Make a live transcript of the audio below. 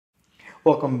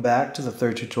Welcome back to the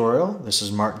third tutorial. This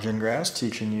is Mark Gingras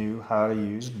teaching you how to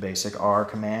use basic R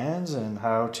commands and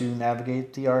how to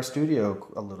navigate the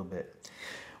RStudio a little bit.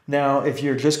 Now, if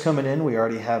you're just coming in, we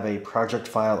already have a project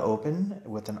file open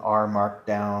with an R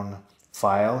Markdown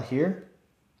file here.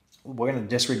 We're going to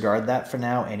disregard that for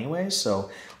now anyway,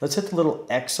 so let's hit the little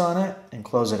X on it and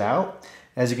close it out.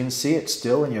 As you can see, it's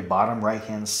still in your bottom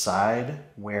right-hand side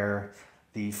where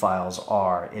the files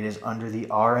are. It is under the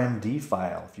RMD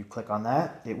file. If you click on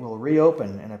that, it will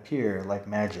reopen and appear like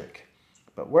magic.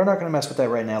 But we're not going to mess with that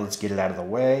right now. Let's get it out of the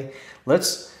way.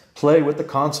 Let's play with the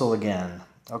console again.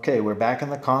 Okay, we're back in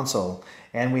the console,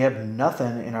 and we have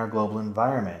nothing in our global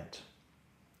environment.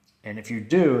 And if you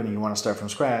do, and you want to start from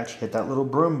scratch, hit that little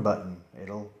broom button.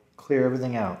 It'll clear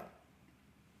everything out.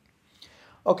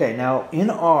 Okay, now in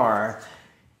R,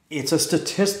 it's a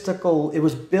statistical, it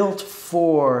was built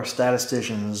for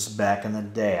statisticians back in the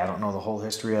day. I don't know the whole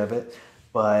history of it,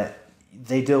 but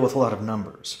they deal with a lot of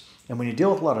numbers. And when you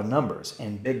deal with a lot of numbers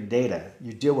and big data,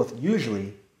 you deal with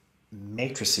usually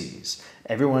matrices.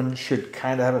 Everyone should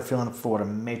kind of have a feeling for what a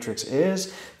matrix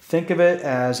is. Think of it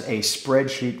as a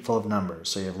spreadsheet full of numbers.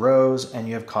 So you have rows and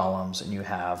you have columns and you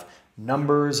have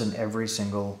numbers in every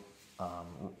single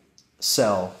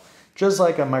cell, just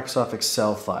like a Microsoft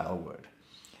Excel file would.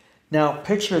 Now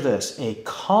picture this, a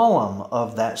column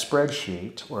of that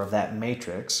spreadsheet or of that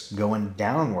matrix going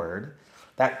downward.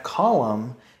 That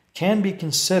column can be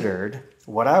considered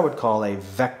what I would call a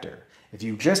vector. If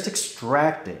you just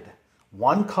extracted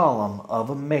one column of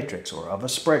a matrix or of a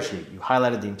spreadsheet, you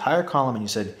highlighted the entire column and you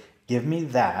said, give me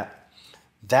that.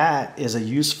 That is a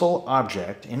useful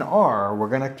object. In R, we're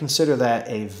going to consider that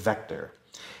a vector.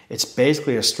 It's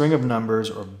basically a string of numbers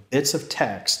or bits of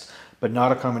text, but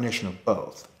not a combination of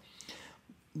both.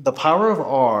 The power of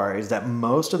R is that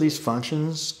most of these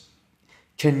functions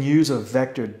can use a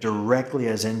vector directly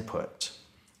as input,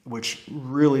 which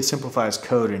really simplifies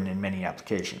coding in many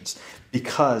applications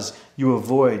because you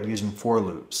avoid using for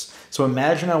loops. So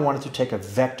imagine I wanted to take a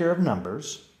vector of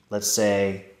numbers, let's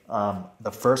say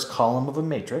the first column of a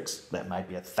matrix, that might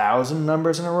be 1,000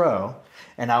 numbers in a row,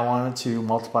 and I wanted to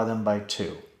multiply them by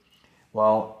 2.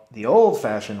 Well, the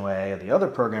old-fashioned way, or the other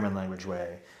programming language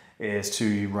way, is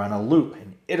to run a loop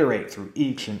and iterate through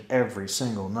each and every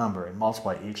single number and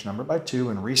multiply each number by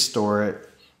 2 and restore it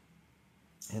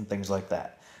and things like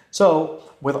that. So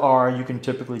with R, you can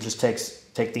typically just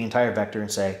take the entire vector and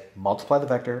say, multiply the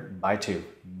vector by 2,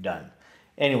 done.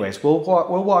 Anyways, we'll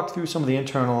walk through some of the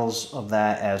internals of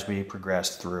that as we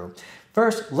progress through.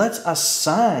 First, let's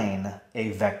assign a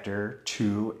vector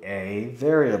to a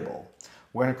variable.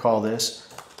 We're going to call this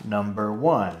number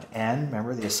 1. And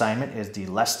remember, the assignment is the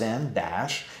less than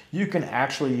dash. You can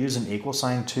actually use an equal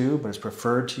sign too, but it's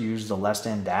preferred to use the less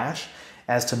than dash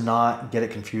as to not get it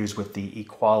confused with the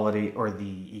equality or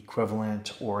the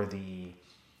equivalent or the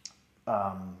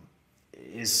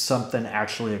is something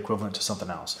actually equivalent to something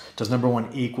else. Does number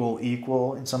 1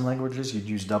 equal in some languages? You'd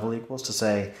use double equals to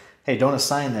say, hey, don't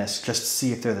assign this, just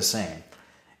see if they're the same.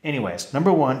 Anyways,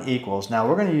 number 1 equals. Now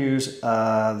we're going to use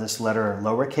this letter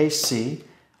lowercase c,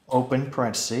 open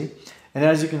parenthesis, and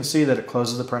as you can see that it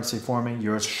closes the parenthesis for me,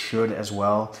 yours should as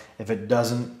well. If it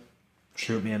doesn't,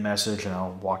 shoot me a message and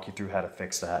I'll walk you through how to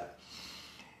fix that.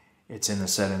 It's in the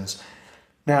settings.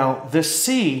 Now this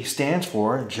C stands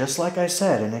for, just like I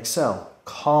said in Excel,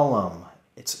 column.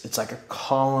 It's like a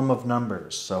column of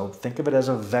numbers. So think of it as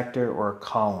a vector or a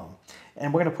column.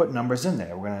 And we're going to put numbers in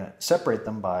there. We're going to separate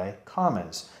them by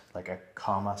commas, like a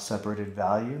comma separated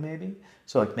value maybe.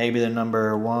 So like maybe the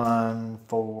number 1,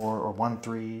 4, or 1,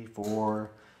 3,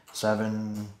 4,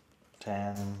 7,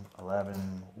 10,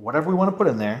 11, whatever we want to put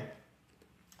in there.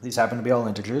 These happen to be all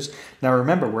integers. Now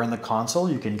remember, we're in the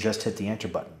console. You can just hit the enter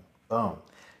button. Boom.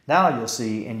 Now you'll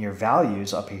see in your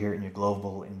values up here in your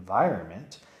global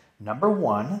environment, number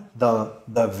 1,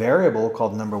 the variable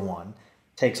called number 1,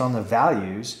 takes on the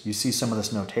values. You see some of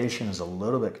this notation is a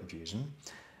little bit confusing.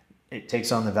 It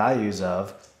takes on the values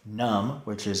of num,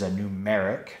 which is a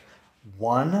numeric,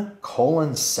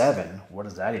 1:7. What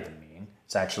does that even mean?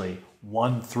 It's actually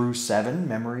 1 through 7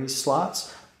 memory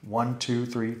slots. 1, 2,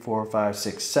 3, 4, 5,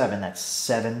 6, 7. That's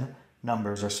 7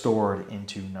 numbers are stored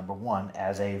into number 1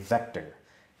 as a vector.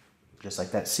 Just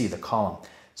like that C, the column.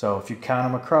 So if you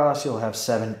count them across, you'll have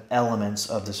 7 elements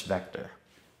of this vector.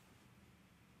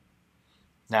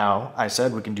 Now, I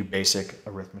said we can do basic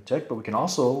arithmetic, but we can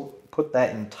also put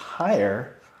that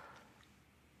entire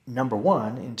number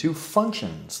 1 into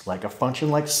functions, like a function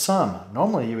like sum.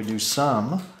 Normally you would do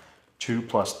sum 2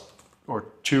 plus, or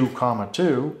 2 comma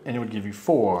 2, and it would give you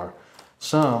 4.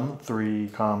 Sum 3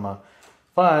 comma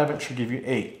 5, it should give you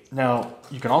 8. Now,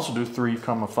 you can also do 3,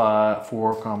 5,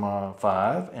 4,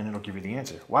 5, and it'll give you the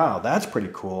answer. Wow, that's pretty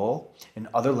cool. In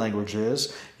other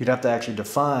languages, you'd have to actually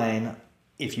define,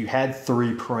 if you had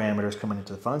 3 parameters coming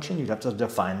into the function, you'd have to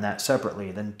define that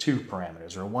separately than 2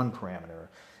 parameters or 1 parameter,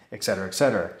 etc.,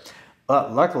 etc.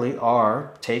 But luckily,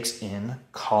 R takes in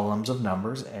columns of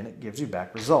numbers and it gives you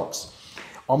back results.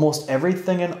 Almost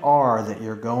everything in R that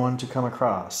you're going to come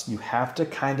across, you have to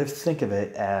kind of think of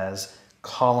it as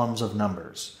columns of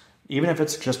numbers, even if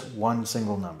it's just one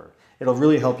single number. It'll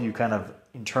really help you kind of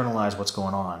internalize what's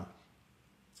going on.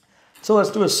 So let's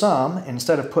do a sum.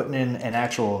 Instead of putting in an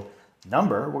actual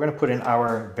number, we're going to put in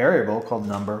our variable called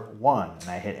number1, and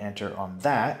I hit enter on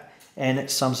that, and it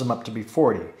sums them up to be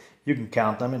 40. You can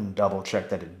count them and double check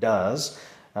that it does.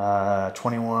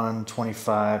 21,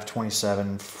 25,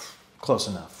 27, close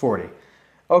enough, 40.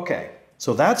 Okay,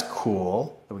 so that's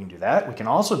cool that we can do that. We can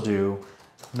also do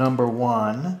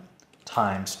number1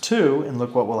 times 2, and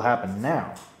look what will happen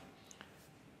now.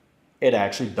 It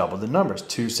actually doubled the numbers.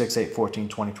 2, 6, 8, 14,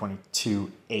 20,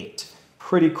 22, 8.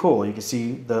 Pretty cool. You can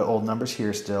see the old numbers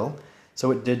here still. So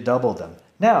it did double them.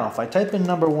 Now, if I type in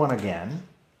number1 again,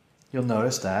 you'll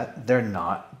notice that they're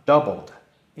not doubled.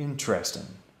 Interesting.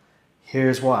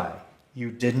 Here's why.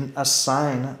 You didn't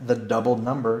assign the doubled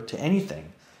number to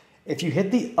anything. If you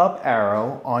hit the up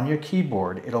arrow on your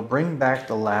keyboard, it'll bring back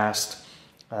the last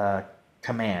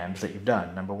command that you've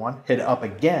done. Number1, hit up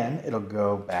again, it'll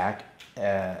go back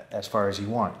as far as you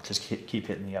want. Just keep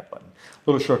hitting the up button.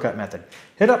 Little shortcut method.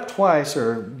 Hit up twice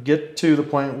or get to the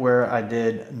point where I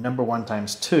did number1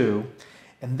 times 2,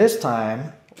 and this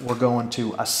time we're going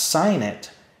to assign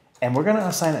it, and we're going to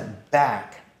assign it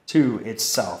back to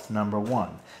itself, number1.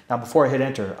 Now before I hit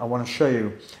enter, I want to show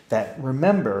you that,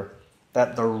 remember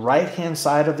that the right-hand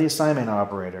side of the assignment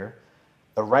operator,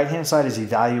 the right-hand side is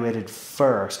evaluated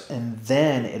first, and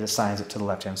then it assigns it to the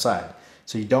left-hand side.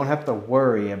 So you don't have to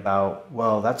worry about,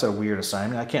 well, that's a weird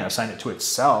assignment. I can't assign it to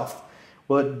itself.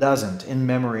 Well, it doesn't. In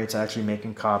memory, it's actually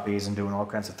making copies and doing all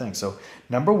kinds of things. So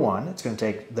number1, it's going to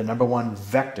take the number1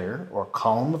 vector or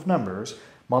column of numbers,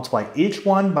 multiply each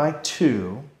one by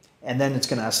 2, and then it's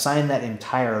going to assign that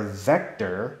entire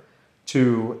vector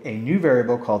to a new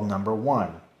variable called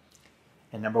number1.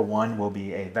 And number1 will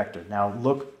be a vector. Now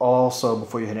look also,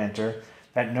 before you hit enter,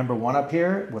 that number1 up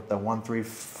here with the 1, 3,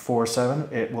 4, 7,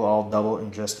 it will all double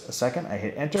in just a second. I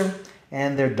hit enter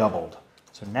and they're doubled.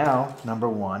 So now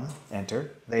number1,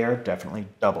 enter, they are definitely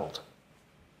doubled.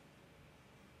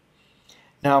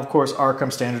 Now of course R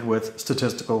comes standard with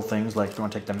statistical things, like if you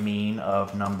want to take the mean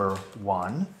of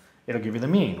number1, it'll give you the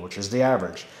mean, which is the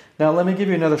average. Now let me give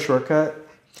you another shortcut.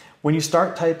 When you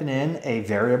start typing in a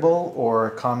variable or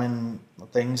common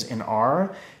things in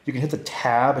R, you can hit the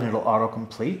tab and it'll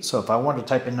autocomplete. So if I want to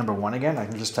type in number1 again, I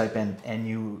can just type in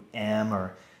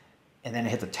NUM and then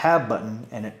hit the tab button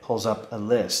and it pulls up a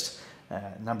list.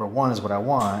 Number1 is what I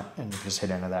want, and you just hit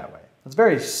enter that way. It's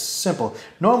very simple.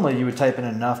 Normally you would type in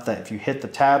enough that if you hit the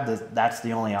tab, that's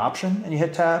the only option, and you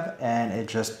hit tab and it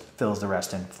just fills the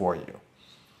rest in for you.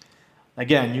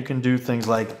 Again, you can do things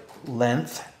like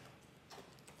length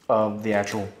of the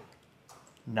actual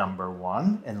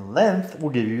number1, and length will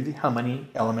give you how many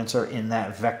elements are in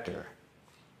that vector.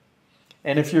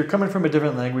 And if you're coming from a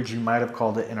different language, you might have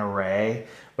called it an array,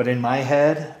 but in my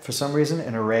head, for some reason,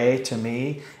 an array to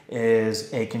me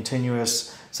is a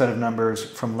continuous set of numbers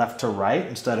from left to right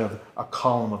instead of a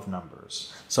column of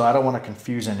numbers. So I don't want to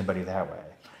confuse anybody that way.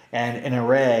 And an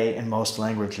array in most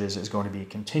languages is going to be a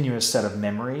continuous set of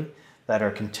memory that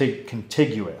are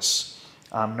contiguous.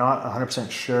 I'm not 100%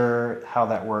 sure how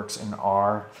that works in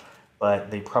R,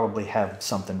 but they probably have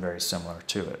something very similar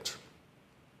to it.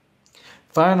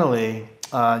 Finally,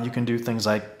 you can do things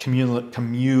like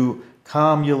cumulative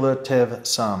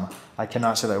sum. I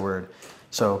cannot say that word.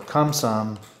 So cum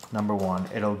sum,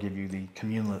 number1, it'll give you the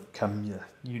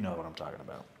you know what I'm talking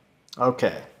about.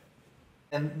 Okay.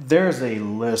 And there's a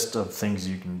list of things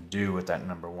you can do with that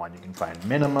number1. You can find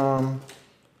minimum,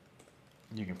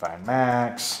 you can find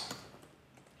max,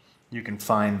 you can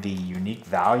find the unique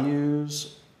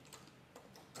values.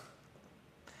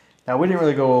 Now we didn't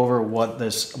really go over what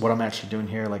I'm actually doing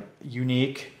here, like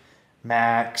unique,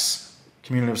 max,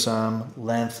 cumulative sum,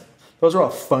 length. Those are all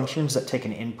functions that take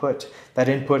an input. That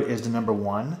input is the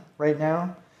number1 right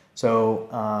now. So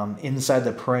inside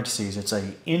the parentheses, it's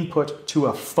an input to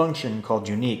a function called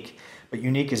unique. But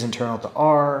unique is internal to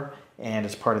R, and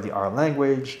it's part of the R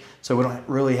language. So we don't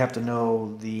really have to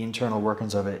know the internal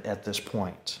workings of it at this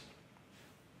point.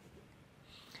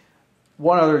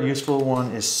 One other useful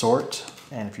one is sort,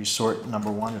 and if you sort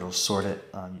number1, it'll sort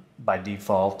it by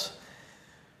default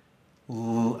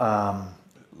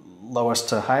lowest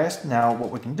to highest. Now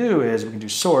what we can do is we can do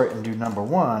sort and do number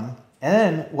 1. And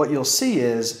then what you'll see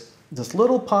is this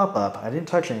little pop-up, I didn't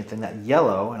touch anything, that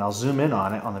yellow, and I'll zoom in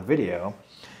on it on the video.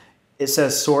 It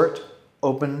says sort,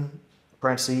 open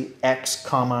parenthesis, x,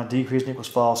 comma, decrease equals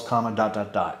false, comma, dot,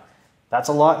 dot, dot. That's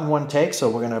a lot in one take, so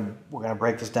we're gonna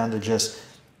break this down to just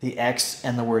the x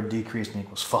and the word decrease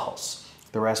equals false.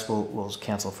 The rest we'll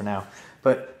cancel for now.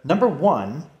 But number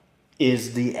 1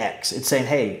 is the x. It's saying,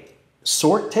 hey,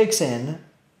 sort takes in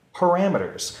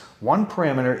parameters. One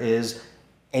parameter is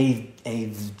a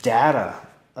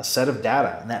set of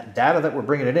data. And that data that we're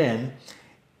bringing it in,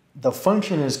 the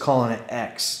function is calling it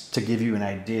x to give you an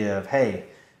idea of, hey,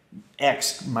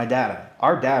 x, my data.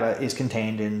 Our data is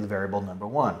contained in the variable number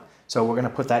 1. So we're going to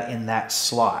put that in that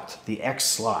slot, the x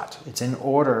slot. It's in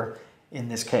order in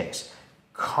this case.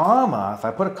 Comma, if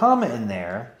I put a comma in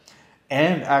there,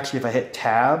 and actually if I hit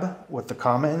tab with the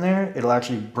comma in there, it'll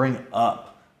actually bring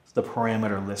up the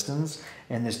parameter listings.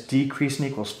 And this decrease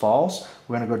equals false,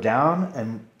 we're going to go down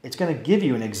and it's going to give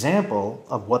you an example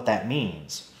of what that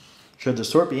means. Should the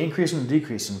sort be increasing or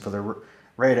decreasing for the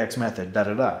RateX method, da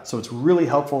da da. So it's a really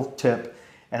helpful tip.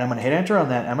 And I'm going to hit enter on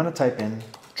that. I'm going to type in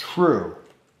true.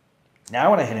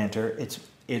 Now when I hit enter,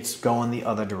 it's going the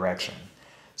other direction.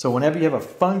 So whenever you have a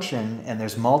function and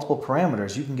there's multiple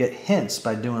parameters, you can get hints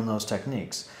by doing those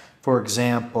techniques. For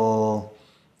example,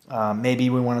 maybe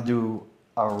we want to do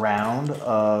a round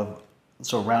of,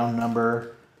 so round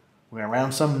number, we're going to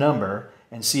round some number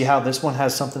and see how this one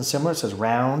has something similar. It says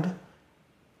round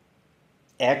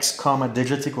x comma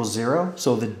digits equals 0.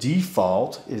 So the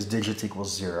default is digits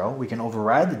equals 0. We can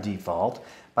override the default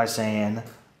by saying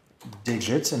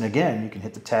digits, and again you can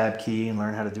hit the tab key and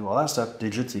learn how to do all that stuff.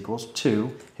 Digits equals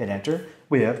 2, hit enter,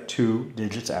 we have 2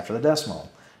 digits after the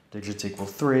decimal. Digits equal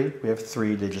 3, we have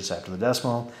 3 digits after the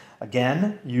decimal.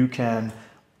 Again, you can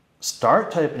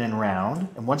start typing in round,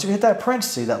 and once you hit that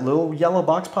parenthesis, that little yellow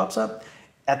box pops up.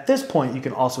 At this point you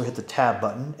can also hit the tab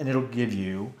button and it'll give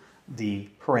you the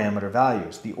parameter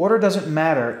values. The order doesn't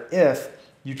matter if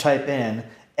you type in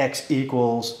x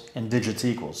equals and digits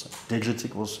equals. Digits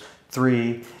equals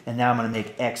 3, and now I'm going to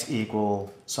make x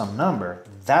equal some number.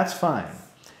 That's fine.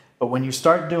 But when you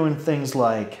start doing things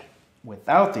like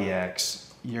without the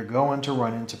x, you're going to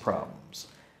run into problems.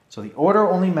 So the order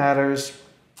only matters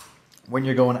when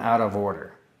you're going out of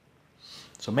order.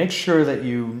 So make sure that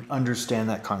you understand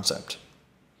that concept.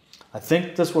 I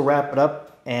think this will wrap it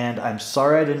up, and I'm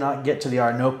sorry I did not get to the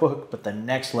R notebook, but the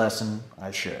next lesson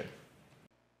I should.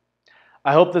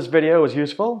 I hope this video was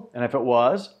useful, and if it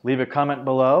was, leave a comment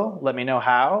below, let me know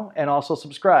how, and also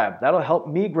subscribe. That'll help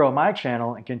me grow my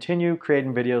channel and continue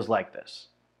creating videos like this.